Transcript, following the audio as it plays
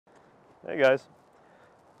Hey guys,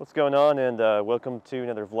 what's going on, and welcome to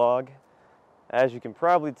another vlog. As you can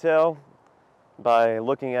probably tell by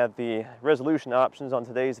looking at the resolution options on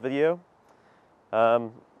today's video,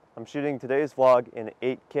 I'm shooting today's vlog in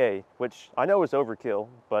 8K, which I know is overkill,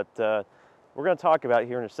 but we're going to talk about it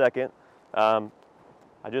here in a second. I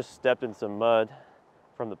just stepped in some mud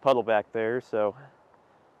from the puddle back there, so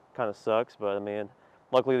kind of sucks, but I mean,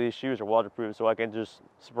 luckily these shoes are waterproof, so I can just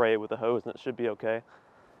spray it with a hose and it should be okay.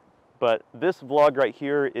 But this vlog right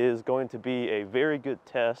here is going to be a very good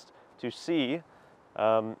test to see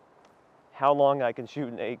how long I can shoot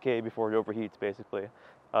in 8K before it overheats, basically.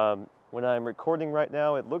 When I'm recording right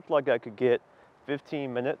now, it looked like I could get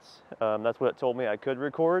 15 minutes. That's what it told me I could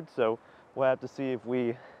record, so we'll have to see if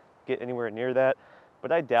we get anywhere near that,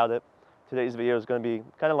 but I doubt it. Today's video is going to be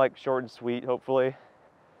kind of like short and sweet, hopefully.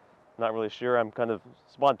 Not really sure. I'm kind of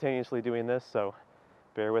spontaneously doing this, so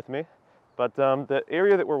bear with me. But the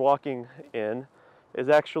area that we're walking in is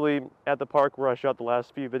actually at the park where I shot the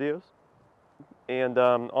last few videos. And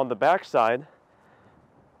on the back side,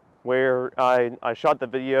 where I shot the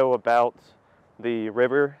video about the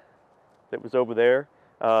river that was over there,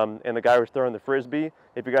 and the guy was throwing the frisbee.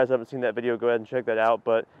 If you guys haven't seen that video, go ahead and check that out.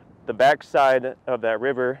 But the back side of that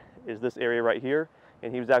river is this area right here,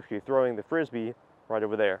 and he was actually throwing the frisbee right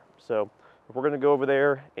over there. So we're going to go over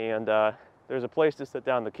there, and there's a place to set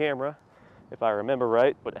down the camera, if I remember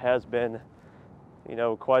right, but it has been, you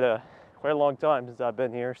know, quite a long time since I've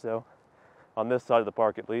been here, so on this side of the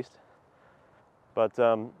park at least. But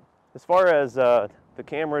as far as the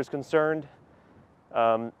camera is concerned,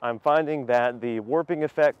 I'm finding that the warping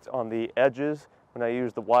effect on the edges when I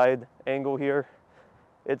use the wide angle here,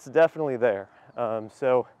 it's definitely there.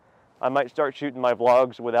 So I might start shooting my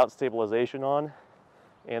vlogs without stabilization on,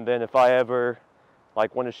 and then if I ever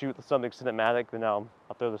want to shoot something cinematic, then I'll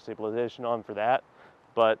throw the stabilization on for that.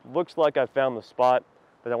 But looks like I found the spot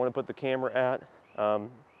that I want to put the camera at,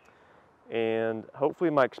 and hopefully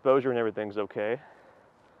my exposure and everything's okay.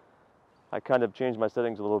 I kind of changed my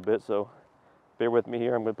settings a little bit, so bear with me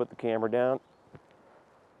here. I'm going to put the camera down.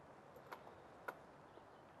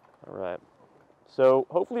 All right. So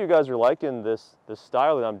hopefully you guys are liking this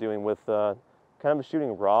style that I'm doing with kind of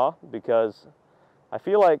shooting raw, because I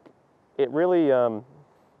feel like it really, I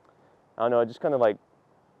don't know, it just kind of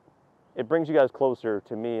it brings you guys closer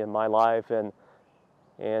to me and my life, and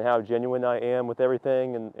how genuine I am with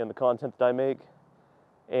everything and the content that I make.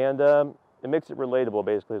 And it makes it relatable,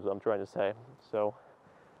 basically, is what I'm trying to say. So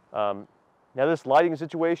now this lighting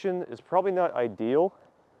situation is probably not ideal,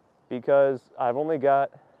 because I've only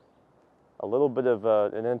got a little bit of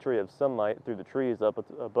an entry of sunlight through the trees up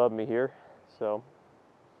above me here. So,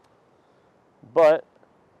 but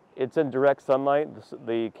it's in direct sunlight,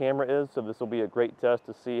 the camera is, so this will be a great test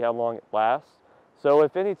to see how long it lasts. So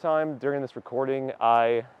if any time during this recording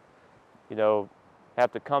I,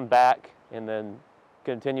 have to come back and then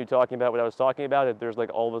continue talking about what I was talking about, if there's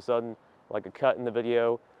all of a sudden a cut in the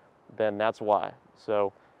video, then that's why.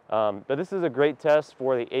 So, but this is a great test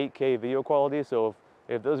for the 8K video quality. So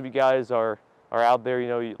if those of you guys are out there,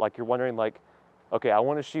 you're wondering okay, I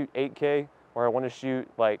want to shoot 8K, or I want to shoot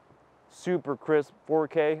super crisp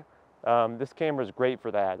 4K, this camera is great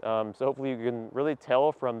for that. So hopefully you can really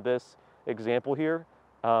tell from this example here.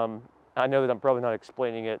 I know that I'm probably not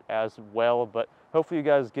explaining it as well, but hopefully you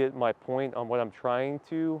guys get my point on what I'm trying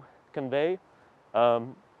to convey.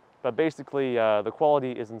 But basically the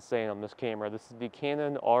quality is insane on this camera. This is the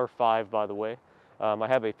Canon R5, by the way. I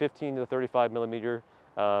have a 15 to 35 millimeter,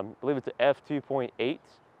 I believe it's a f2.8.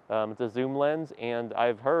 It's a zoom lens, and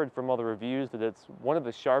I've heard from other reviews that it's one of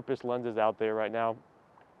the sharpest lenses out there right now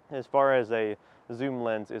as far as a zoom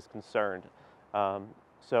lens is concerned.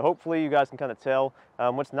 So hopefully you guys can kind of tell.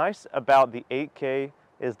 What's nice about the 8K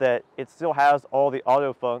is that it still has all the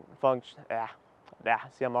function.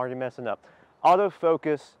 See, I'm already messing up.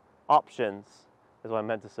 Autofocus options is what I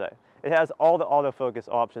meant to say. It has all the autofocus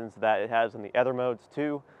options that it has in the other modes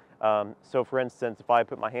too. So for instance, if I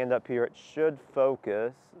put my hand up here, it should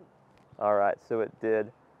focus. All right, so it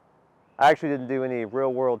did. I actually didn't do any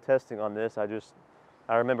real world testing on this.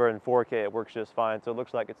 I remember in 4K it works just fine. So it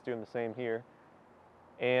looks like it's doing the same here.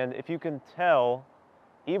 And if you can tell,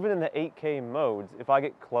 even in the 8K modes, if I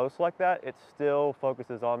get close like that, it still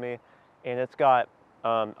focuses on me. And it's got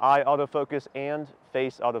eye autofocus and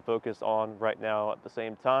face autofocus on right now at the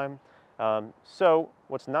same time. So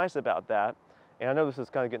what's nice about that, and I know this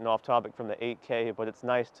is kind of getting off topic from the 8K, but it's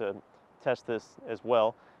nice to test this as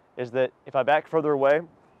well, is that if I back further away,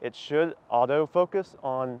 it should autofocus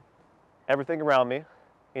on everything around me,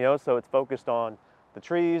 so it's focused on the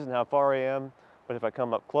trees and how far I am. But if I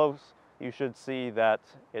come up close, you should see that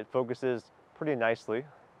it focuses pretty nicely.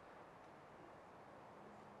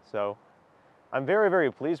 So I'm very,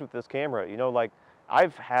 very pleased with this camera. You know, like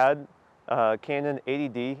I've had Canon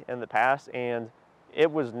 80D in the past, and it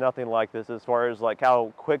was nothing like this as far as like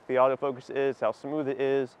how quick the autofocus is, how smooth it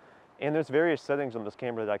is, and there's various settings on this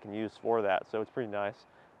camera that I can use for that, so it's pretty nice.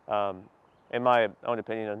 In my own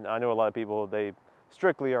opinion, I know a lot of people, they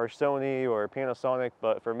strictly are Sony or Panasonic,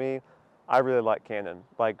 but for me, I really like Canon.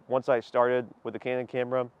 Like once I started with the Canon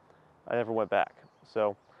camera, I never went back.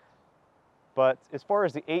 So, but as far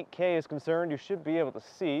as the 8K is concerned, you should be able to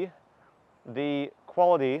see the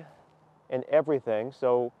quality in everything.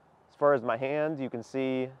 So as far as my hand, you can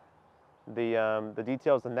see the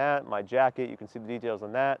details in that. My jacket, you can see the details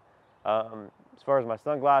in that. As far as my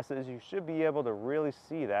sunglasses, you should be able to really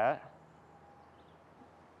see that.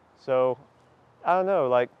 So I don't know,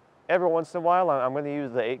 like every once in a while I'm going to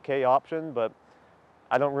use the 8K option, but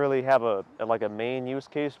I don't really have a main use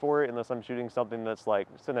case for it unless I'm shooting something that's like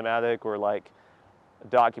cinematic or like a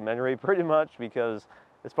documentary pretty much, because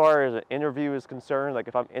as far as an interview is concerned, like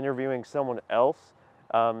if I'm interviewing someone else,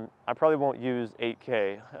 I probably won't use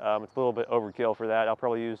 8K. It's a little bit overkill for that. I'll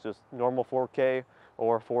probably use just normal 4K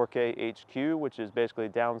or 4K HQ, which is basically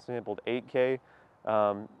downsampled 8K,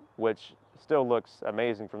 which still looks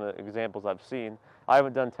amazing from the examples I've seen. I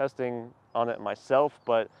haven't done testing on it myself,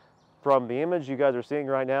 but from the image you guys are seeing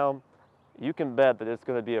right now, you can bet that it's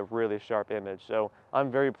going to be a really sharp image. So I'm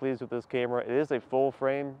very pleased with this camera. It is a full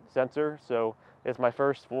frame sensor, so it's my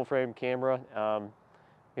first full frame camera.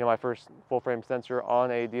 You know, my first full frame sensor on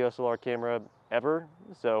a DSLR camera ever.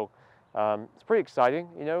 So it's pretty exciting.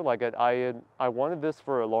 You know, like I wanted this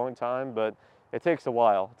for a long time, but it takes a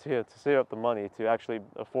while to save up the money to actually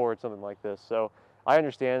afford something like this. So I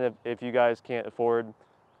understand if you guys can't afford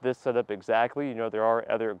this setup exactly, you know, there are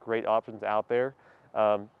other great options out there.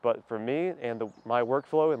 But for me and my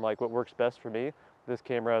workflow and like what works best for me, this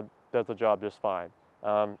camera does the job just fine.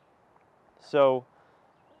 So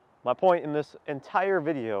my point in this entire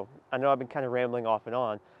video, I know I've been kind of rambling off and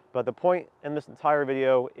on, but the point in this entire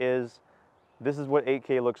video is this is what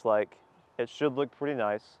 8K looks like. It should look pretty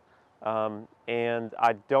nice. And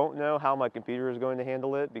I don't know how my computer is going to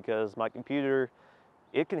handle it, because my computer,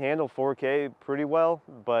 it can handle 4K pretty well,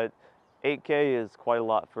 but 8K is quite a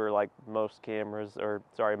lot for like most cameras, or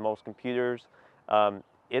sorry, most computers.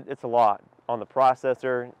 It's a lot on the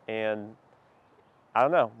processor, and I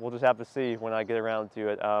don't know, we'll just have to see when I get around to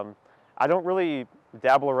it. I don't really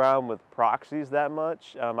dabble around with proxies that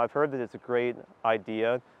much. I've heard that it's a great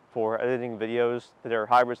idea for editing videos that are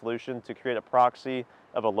high resolution to create a proxy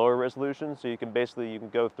of a lower resolution. So you can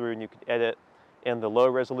go through and you can edit in the low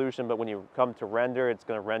resolution, but when you come to render, it's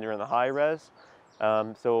going to render in the high res.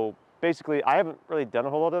 So basically, I haven't really done a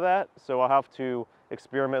whole lot of that, so I'll have to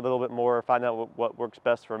experiment a little bit more, find out what works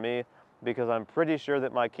best for me, because I'm pretty sure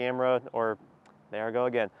that my camera, or there I go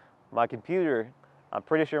again, my computer, I'm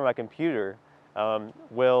pretty sure my computer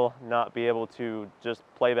will not be able to just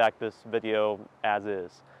play back this video as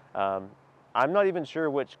is. I'm not even sure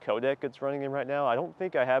which codec it's running in right now. I don't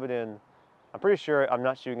think I have it in, I'm pretty sure I'm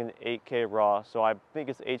not shooting in 8K RAW, so I think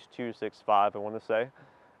it's H.265, I want to say.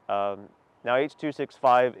 Now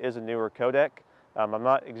H.265 is a newer codec. I'm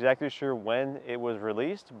not exactly sure when it was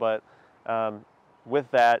released, but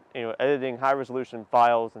with that, you know, editing high resolution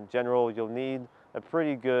files in general, you'll need a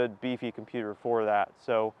pretty good beefy computer for that.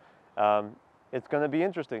 So it's going to be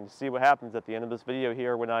interesting to see what happens at the end of this video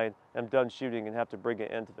here when I am done shooting and have to bring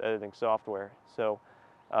it into the editing software. So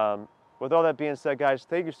with all that being said, guys,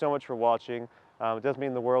 thank you so much for watching. It does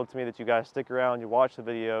mean the world to me that you guys stick around, you watch the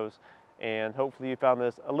videos, and hopefully you found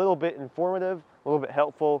this a little bit informative, a little bit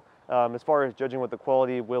helpful as far as judging what the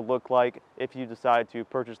quality will look like if you decide to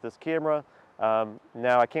purchase this camera.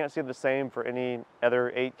 Now, I can't say the same for any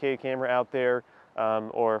other 8K camera out there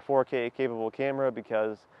or 4K capable camera,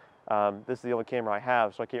 because this is the only camera I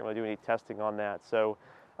have, so I can't really do any testing on that. So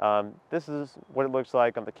this is what it looks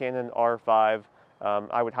like on the Canon R5.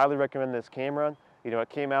 I would highly recommend this camera. You know, it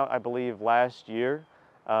came out, I believe, last year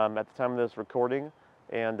at the time of this recording,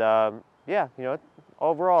 and yeah, you know,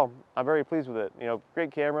 overall, I'm very pleased with it. You know,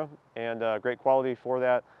 great camera and great quality for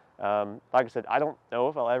that. Like I said, I don't know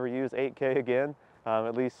if I'll ever use 8K again,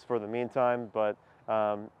 at least for the meantime, but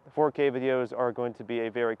 4K videos are going to be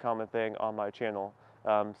a very common thing on my channel.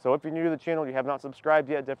 So if you're new to the channel, you have not subscribed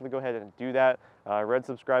yet, definitely go ahead and do that. Red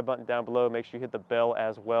subscribe button down below. Make sure you hit the bell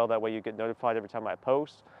as well. That way you get notified every time I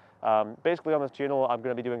post. Basically on this channel, I'm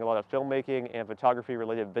going to be doing a lot of filmmaking and photography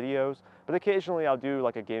related videos, but occasionally I'll do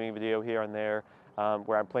like a gaming video here and there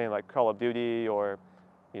where I'm playing like Call of Duty or,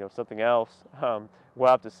 you know, something else. We'll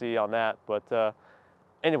have to see on that. But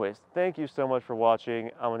Anyways, thank you so much for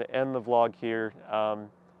watching. I'm going to end the vlog here.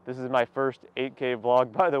 This is my first 8K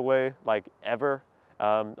vlog, by the way, like ever.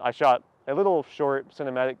 I shot a little short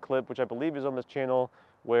cinematic clip, which I believe is on this channel,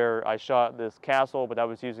 where I shot this castle, but I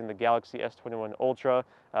was using the Galaxy S21 Ultra,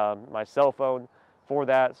 my cell phone, for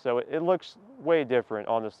that. So it looks way different,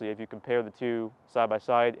 honestly, if you compare the two side by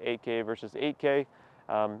side, 8K versus 8K.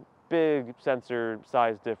 Big sensor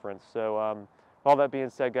size difference. So all that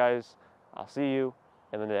being said, guys, I'll see you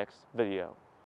in the next video.